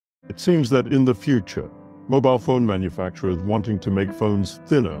It seems that in the future, mobile phone manufacturers wanting to make phones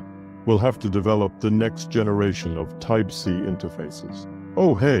thinner will have to develop the next generation of Type-C interfaces.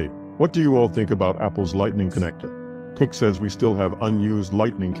 Oh hey, what do you all think about Apple's Lightning connector? Cook says we still have unused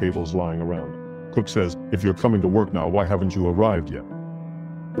lightning cables lying around. Cook says, if you're coming to work now, why haven't you arrived yet?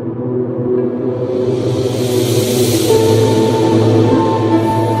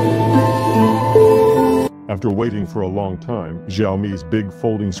 After waiting for a long time, Xiaomi's big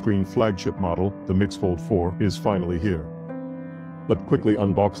folding screen flagship model, the Mix Fold 4, is finally here. Let's quickly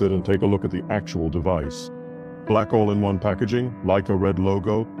unbox it and take a look at the actual device. Black all-in-one packaging, like a red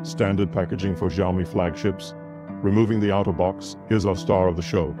logo, standard packaging for Xiaomi flagships. Removing the outer box, here's our star of the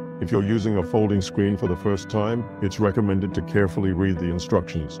show. If you're using a folding screen for the first time, it's recommended to carefully read the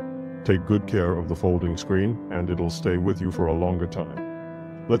instructions. Take good care of the folding screen, and it'll stay with you for a longer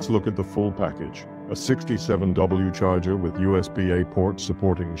time. Let's look at the full package. A 67W charger with USB-A ports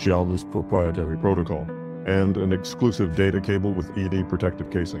supporting Xiaomi's proprietary protocol, and an exclusive data cable with ED protective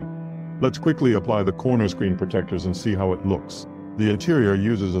casing. Let's quickly apply the corner screen protectors and see how it looks. The interior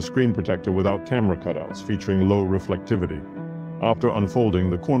uses a screen protector without camera cutouts, featuring low reflectivity. After unfolding,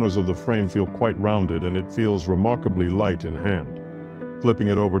 the corners of the frame feel quite rounded and it feels remarkably light in hand. Flipping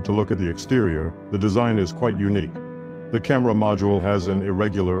it over to look at the exterior, the design is quite unique. The camera module has an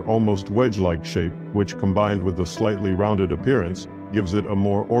irregular, almost wedge-like shape, which combined with the slightly rounded appearance, gives it a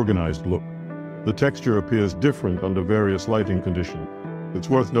more organized look. The texture appears different under various lighting conditions. It's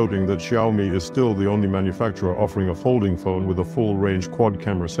worth noting that Xiaomi is still the only manufacturer offering a folding phone with a full-range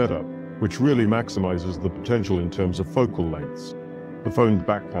quad-camera setup, which really maximizes the potential in terms of focal lengths. The phone's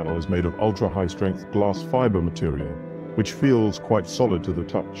back panel is made of ultra-high-strength glass fiber material, which feels quite solid to the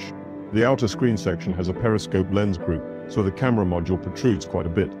touch. The outer screen section has a periscope lens group, so the camera module protrudes quite a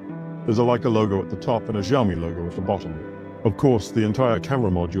bit. There's a Leica logo at the top and a Xiaomi logo at the bottom. Of course, the entire camera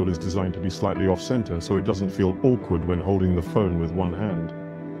module is designed to be slightly off-center so it doesn't feel awkward when holding the phone with one hand.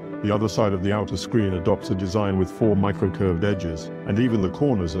 The other side of the outer screen adopts a design with 4 micro-curved edges, and even the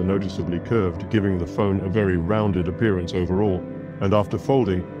corners are noticeably curved, giving the phone a very rounded appearance overall. And after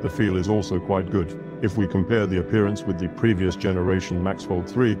folding, the feel is also quite good. If we compare the appearance with the previous generation Max Fold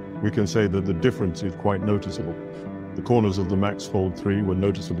 3, we can say that the difference is quite noticeable. The corners of the Max Fold 3 were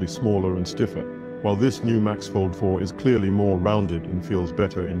noticeably smaller and stiffer, while this new Max Fold 4 is clearly more rounded and feels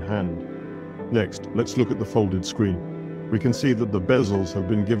better in hand. Next, let's look at the folded screen. We can see that the bezels have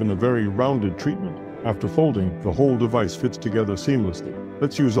been given a very rounded treatment. After folding, the whole device fits together seamlessly.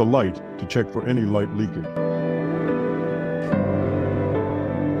 Let's use a light to check for any light leakage.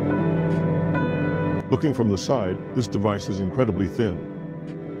 Looking from the side, this device is incredibly thin.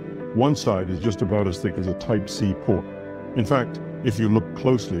 One side is just about as thick as a Type-C port. In fact, if you look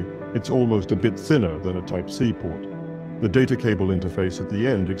closely, it's almost a bit thinner than a Type-C port. The data cable interface at the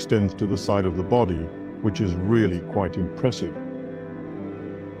end extends to the side of the body, which is really quite impressive.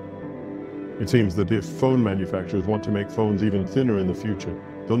 It seems that if phone manufacturers want to make phones even thinner in the future,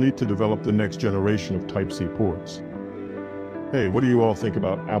 they'll need to develop the next generation of Type-C ports. Hey, what do you all think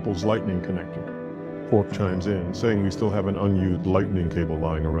about Apple's Lightning connector? Fork chimes in, saying we still have an unused lightning cable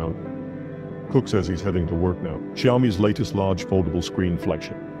lying around. Cook says he's heading to work now. Xiaomi's latest large foldable screen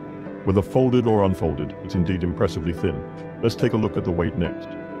flagship. Whether folded or unfolded, it's indeed impressively thin. Let's take a look at the weight next.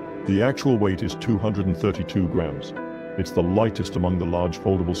 The actual weight is 232 grams. It's the lightest among the large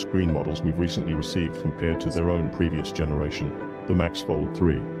foldable screen models we've recently received compared to their own previous generation, the Max Fold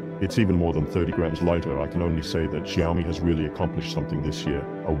 3. It's even more than 30 grams lighter. I can only say that Xiaomi has really accomplished something this year.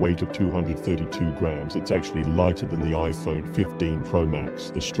 A weight of 232 grams. It's actually lighter than the iPhone 15 Pro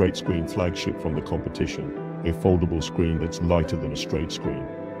Max, the straight screen flagship from the competition. A foldable screen that's lighter than a straight screen.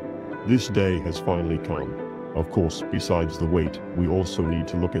 This day has finally come. Of course, besides the weight, we also need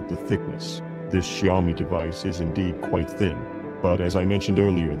to look at the thickness. This Xiaomi device is indeed quite thin. But as I mentioned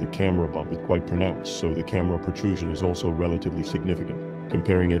earlier, the camera bump is quite pronounced, so the camera protrusion is also relatively significant.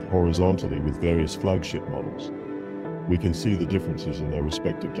 Comparing it horizontally with various flagship models, we can see the differences in their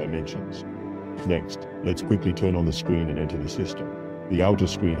respective dimensions. Next, let's quickly turn on the screen and enter the system. The outer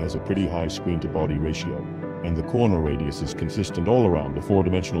screen has a pretty high screen-to-body ratio, and the corner radius is consistent all around. The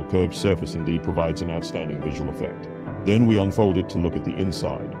 4-dimensional curved surface indeed provides an outstanding visual effect. Then we unfold it to look at the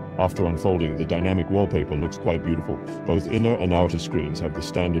inside. After unfolding, the dynamic wallpaper looks quite beautiful. Both inner and outer screens have the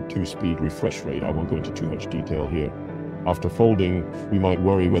standard 2-speed refresh rate. I won't go into too much detail here. After folding, we might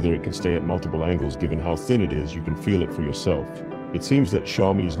worry whether it can stay at multiple angles. Given how thin it is, you can feel it for yourself. It seems that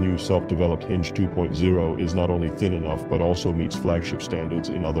Xiaomi's new self-developed Hinge 2.0 is not only thin enough but also meets flagship standards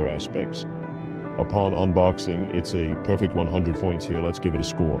in other aspects. Upon unboxing, it's a perfect 100 points here. Let's give it a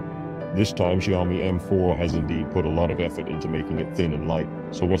score. This time Xiaomi M4 has indeed put a lot of effort into making it thin and light,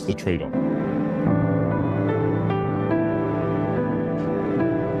 so what's the trade-off?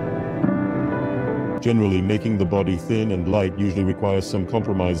 Generally, making the body thin and light usually requires some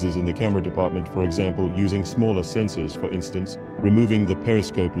compromises in the camera department, for example, using smaller sensors, for instance, removing the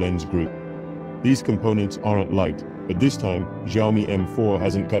periscope lens group. These components aren't light, but this time, Xiaomi M4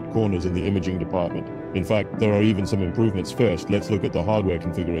 hasn't cut corners in the imaging department. In fact, there are even some improvements. First, let's look at the hardware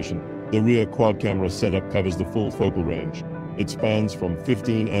configuration. The rear quad camera setup covers the full focal range. It spans from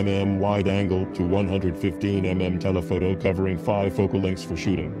 15mm wide angle to 115mm telephoto, covering 5 focal lengths for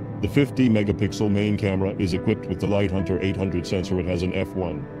shooting. The 50-megapixel main camera is equipped with the Lighthunter 800 sensor. It has an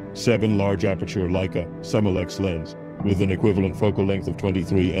f1.7 large aperture Leica Summalex lens with an equivalent focal length of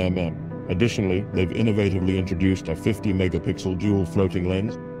 23mm. Additionally, they've innovatively introduced a 50-megapixel dual floating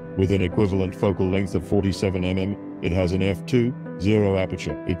lens with an equivalent focal length of 47mm. It has an f2.0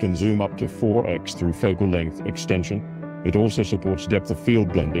 aperture. It can zoom up to 4x through focal length extension. It also supports depth of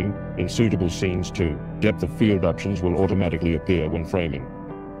field blending in suitable scenes too. Depth of field options will automatically appear when framing.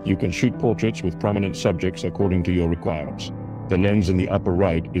 You can shoot portraits with prominent subjects according to your requirements. The lens in the upper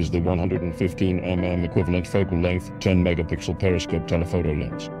right is the 115mm equivalent focal length 10-megapixel periscope telephoto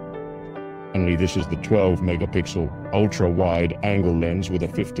lens. Finally, this is the 12-megapixel ultra-wide angle lens with a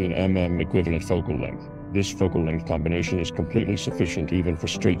 15mm equivalent focal length. This focal length combination is completely sufficient even for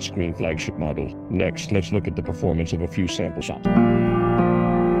straight-screen flagship models. Next, let's look at the performance of a few sample shots.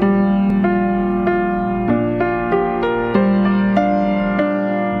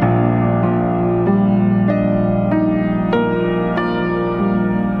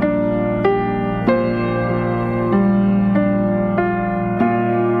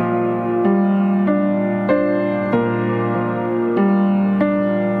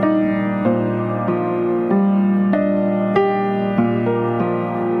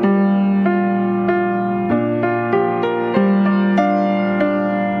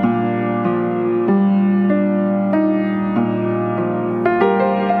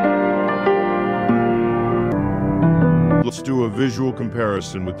 Let's do a visual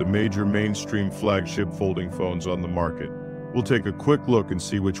comparison with the major mainstream flagship folding phones on the market. We'll take a quick look and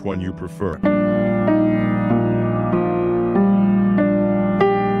see which one you prefer.